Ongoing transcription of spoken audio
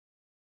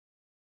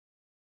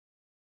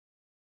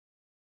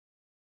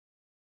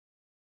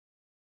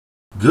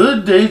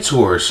Good day,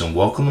 Taurus, and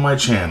welcome to my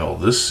channel.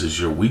 This is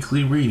your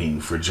weekly reading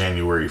for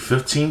January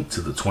 15th to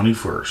the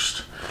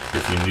 21st.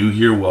 If you're new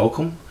here,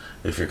 welcome.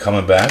 If you're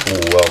coming back, well,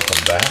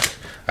 welcome back.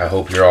 I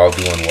hope you're all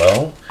doing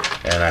well,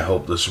 and I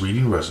hope this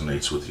reading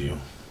resonates with you.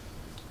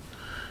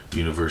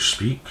 Universe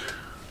speak.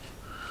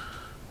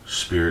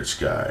 Spirit's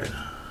guide.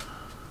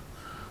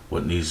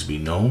 What needs to be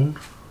known?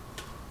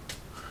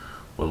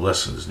 What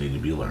lessons need to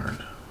be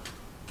learned?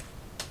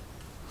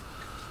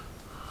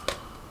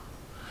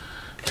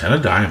 10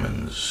 of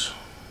diamonds.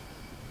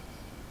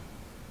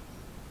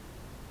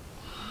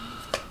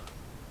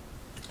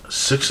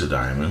 6 of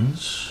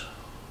diamonds.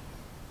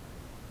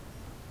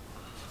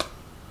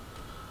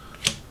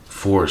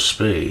 4 of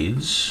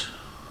spades.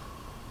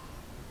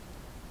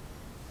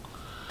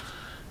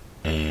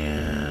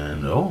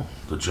 And, oh,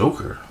 the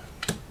Joker.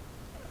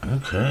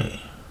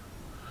 Okay.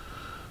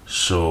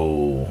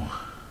 So,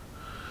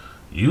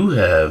 you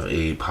have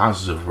a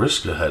positive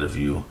risk ahead of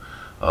you.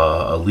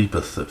 A leap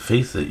of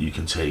faith that you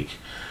can take.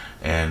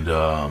 And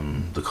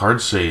the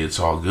cards say it's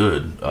all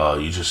good.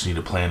 You just need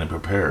to plan and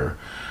prepare.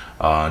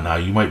 Now,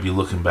 you might be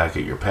looking back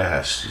at your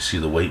past. You see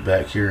the weight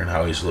back here and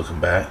how he's looking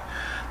back?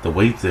 The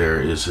weight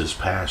there is his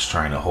past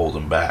trying to hold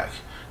him back,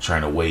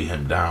 trying to weigh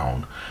him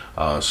down.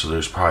 So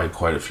there's probably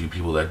quite a few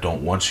people that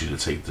don't want you to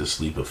take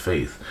this leap of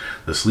faith.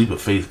 This leap of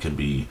faith can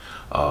be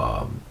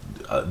a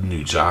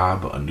new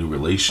job, a new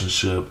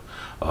relationship,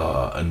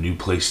 a new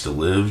place to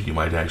live. You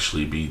might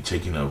actually be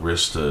taking a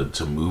risk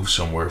to move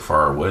somewhere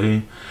far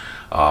away,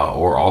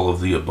 or all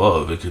of the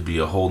above. It could be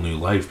a whole new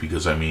life,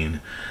 because I mean,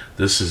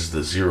 this is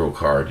the 0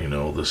 card, you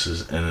know, this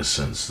is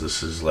innocence,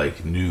 this is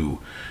like new,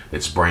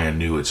 it's brand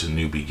new, it's a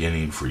new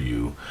beginning for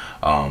you.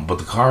 But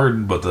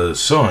the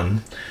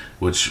sun,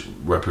 which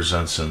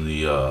represents in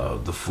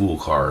the Fool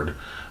card,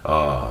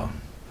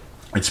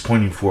 it's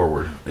pointing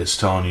forward. It's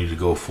telling you to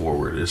go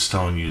forward. It's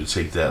telling you to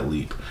take that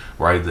leap,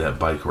 ride that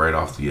bike right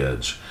off the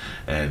edge,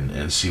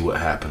 and see what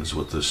happens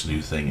with this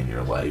new thing in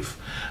your life.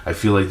 I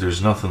feel like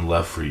there's nothing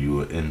left for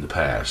you in the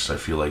past. I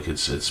feel like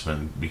it's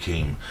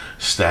became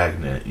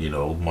stagnant, you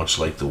know, much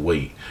like the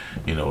weight.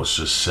 You know, it's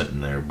just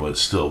sitting there, but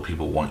still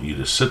people want you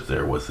to sit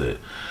there with it.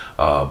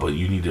 But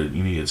you need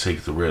to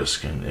take the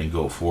risk and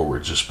go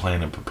forward. Just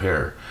plan and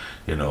prepare.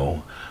 You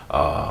know,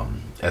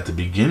 at the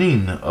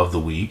beginning of the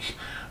week,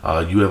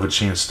 you have a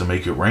chance to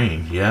make it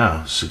rain.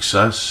 Yeah,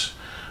 success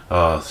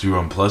through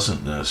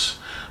unpleasantness.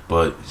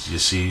 But you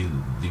see,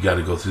 you got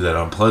to go through that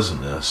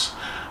unpleasantness,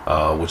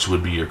 which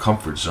would be your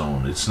comfort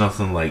zone. It's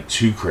nothing like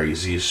too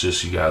crazy. It's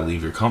just you got to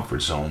leave your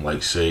comfort zone.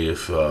 Like, say,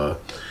 if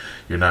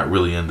you're not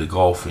really into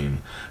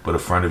golfing, but a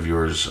friend of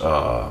yours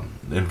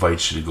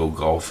invites you to go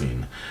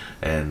golfing,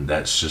 and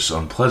that's just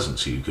unpleasant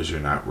to you because you're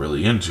not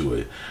really into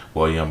it.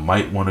 Well, you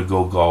might want to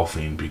go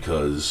golfing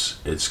because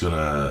it's going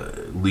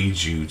to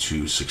lead you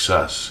to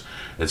success.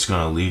 It's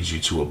going to lead you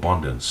to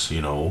abundance,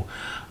 you know.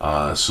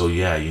 So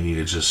yeah, you need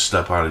to just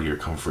step out of your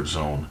comfort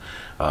zone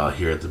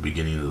here at the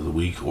beginning of the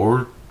week,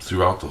 or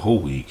throughout the whole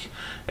week,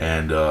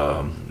 and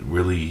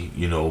really,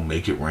 you know,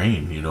 make it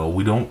rain. You know,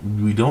 we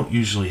don't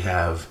usually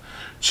have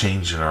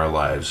change in our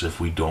lives if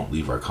we don't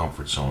leave our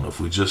comfort zone. If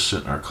we just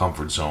sit in our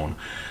comfort zone,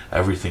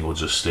 everything will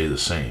just stay the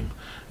same.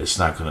 It's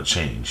not going to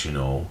change, you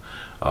know.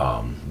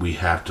 We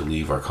have to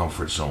leave our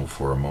comfort zone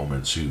for a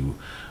moment to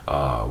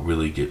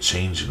really get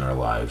change in our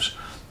lives.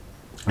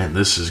 And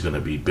this is going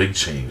to be big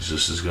change.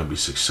 This is going to be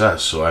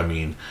success. So, I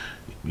mean,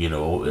 you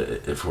know,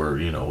 if we're,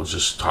 you know,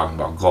 just talking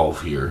about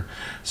golf here,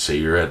 say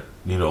you're at,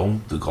 you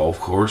know, the golf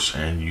course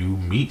and you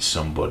meet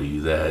somebody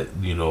that,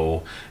 you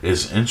know,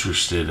 is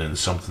interested in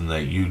something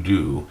that you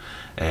do,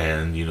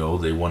 and, you know,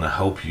 they want to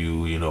help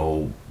you, you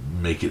know,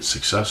 make it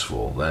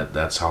successful.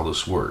 That's how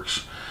this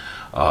works.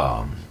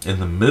 In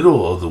the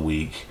middle of the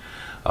week,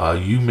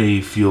 you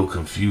may feel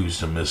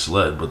confused and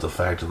misled, but the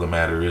fact of the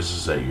matter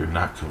is that you're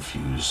not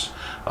confused.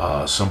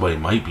 Somebody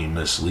might be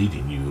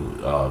misleading you,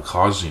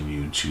 causing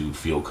you to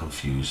feel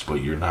confused,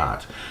 but you're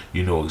not.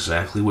 You know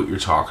exactly what you're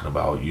talking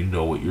about. You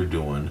know what you're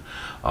doing.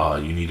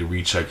 You need to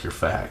recheck your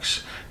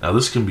facts. Now,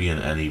 this can be in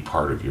any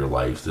part of your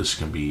life. This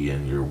can be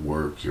in your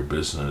work, your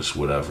business,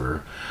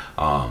 whatever.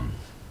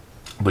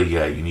 But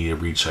yeah, you need to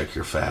recheck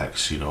your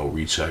facts, you know,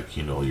 recheck,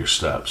 you know, your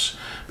steps,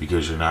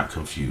 because you're not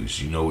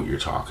confused. You know what you're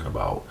talking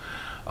about.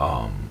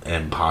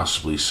 And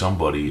possibly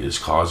somebody is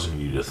causing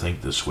you to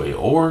think this way,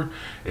 or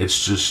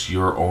it's just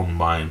your own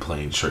mind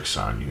playing tricks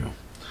on you.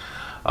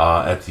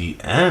 At the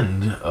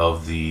end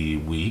of the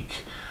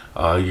week,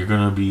 you're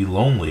going to be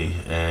lonely,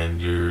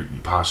 and you're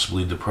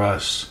possibly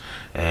depressed.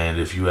 And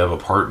if you have a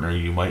partner,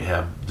 you might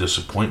have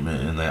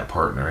disappointment in that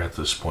partner at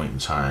this point in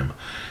time.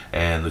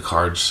 And the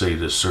cards say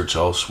to search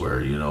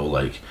elsewhere, you know,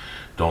 like,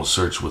 don't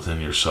search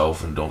within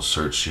yourself, and don't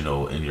search, you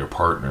know, in your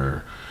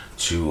partner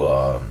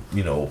to,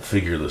 you know,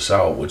 figure this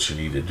out. What you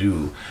need to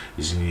do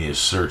is you need to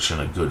search in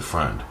a good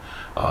friend.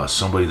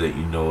 Somebody that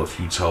you know, if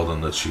you tell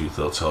them the truth,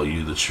 they'll tell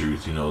you the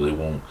truth. You know, they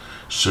won't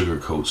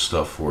sugarcoat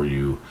stuff for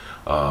you,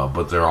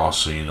 but they're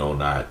also, you know,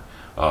 not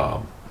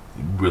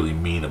really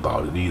mean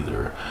about it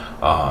either.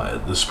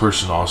 This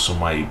person also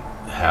might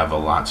have a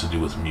lot to do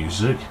with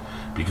music.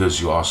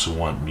 because you also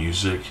want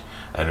music,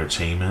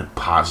 entertainment,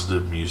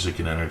 positive music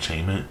and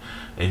entertainment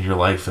in your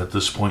life at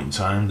this point in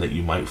time that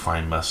you might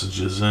find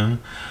messages in.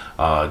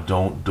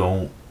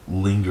 Don't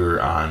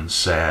linger on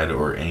sad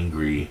or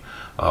angry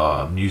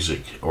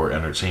music or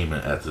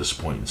entertainment at this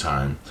point in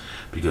time,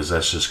 because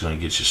that's just going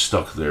to get you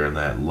stuck there in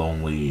that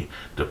lonely,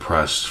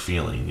 depressed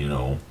feeling. You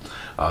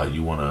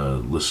want to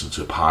listen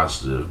to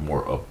positive,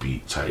 more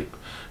upbeat type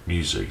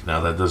music.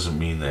 Now that doesn't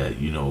mean that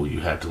you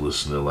have to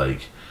listen to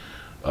like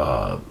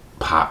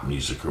pop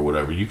music or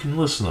whatever. You can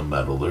listen to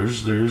metal.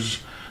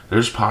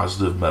 There's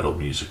positive metal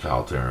music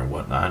out there and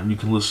whatnot, and you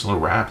can listen to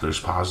rap. There's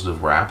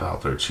positive rap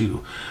out there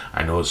too.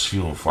 I know it's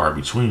few and far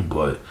between,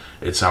 but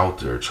it's out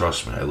there.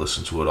 Trust me, I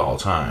listen to it all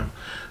the time.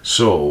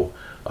 So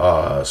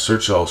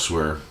search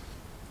elsewhere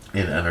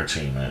in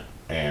entertainment,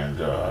 and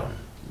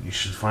you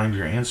should find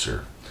your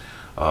answer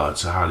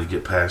to how to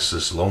get past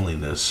this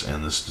loneliness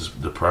and this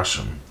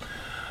depression.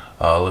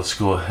 Let's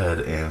go ahead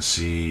and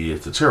see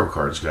if the tarot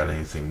cards got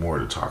anything more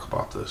to talk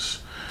about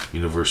this.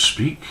 Universe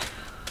speak.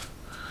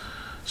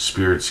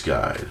 Spirit's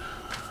guide.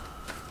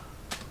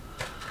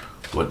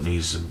 What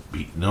needs to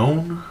be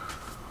known?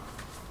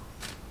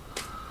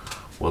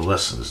 What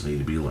lessons need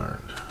to be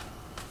learned?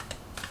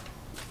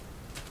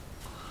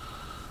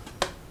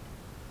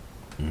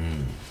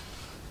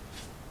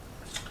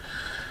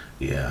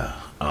 Yeah,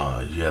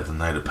 you have the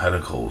Knight of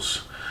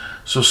Pentacles.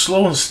 So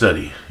slow and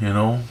steady,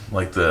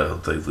 like the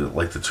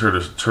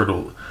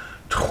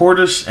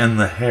tortoise and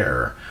the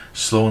hare.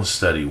 Slow and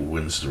steady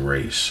wins the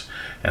race.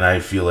 And I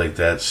feel like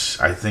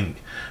I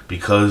think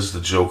because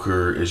the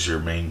Joker is your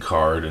main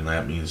card, and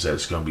that means that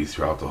it's going to be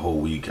throughout the whole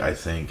week, I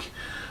think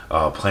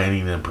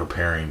planning and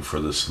preparing for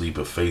this leap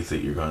of faith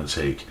that you're going to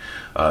take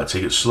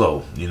it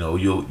slow.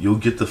 You'll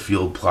get the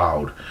field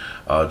plowed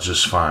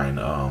just fine.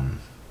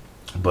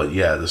 But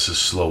yeah, this is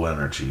slow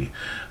energy,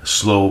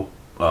 slow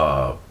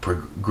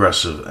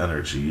progressive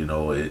energy.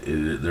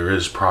 There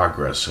is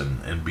progress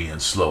in being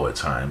slow at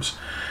times,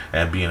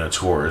 and being a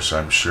Taurus,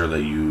 I'm sure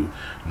that you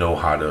know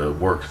how to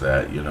work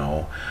that.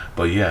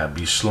 But yeah,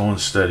 be slow and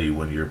steady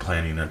when you're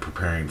planning and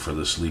preparing for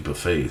this leap of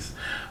faith.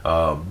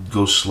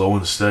 Go slow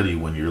and steady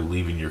when you're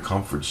leaving your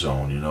comfort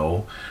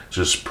zone.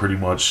 Just pretty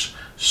much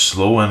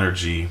slow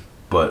energy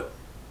but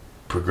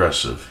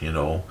progressive.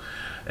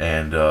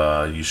 And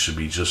you should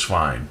be just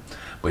fine.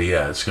 But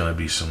yeah, it's going to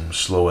be some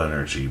slow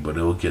energy, but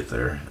it'll get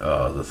there.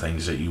 The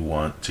things that you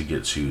want to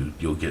get to,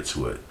 you'll get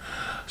to it.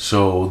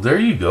 So there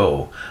you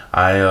go.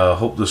 I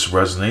hope this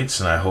resonates,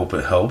 and I hope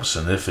it helps.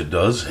 And if it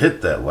does,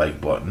 hit that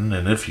like button.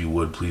 And if you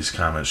would, please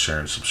comment, share,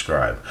 and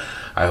subscribe.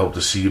 I hope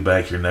to see you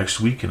back here next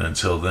week. And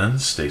until then,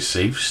 stay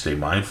safe, stay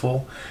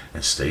mindful,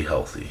 and stay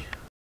healthy.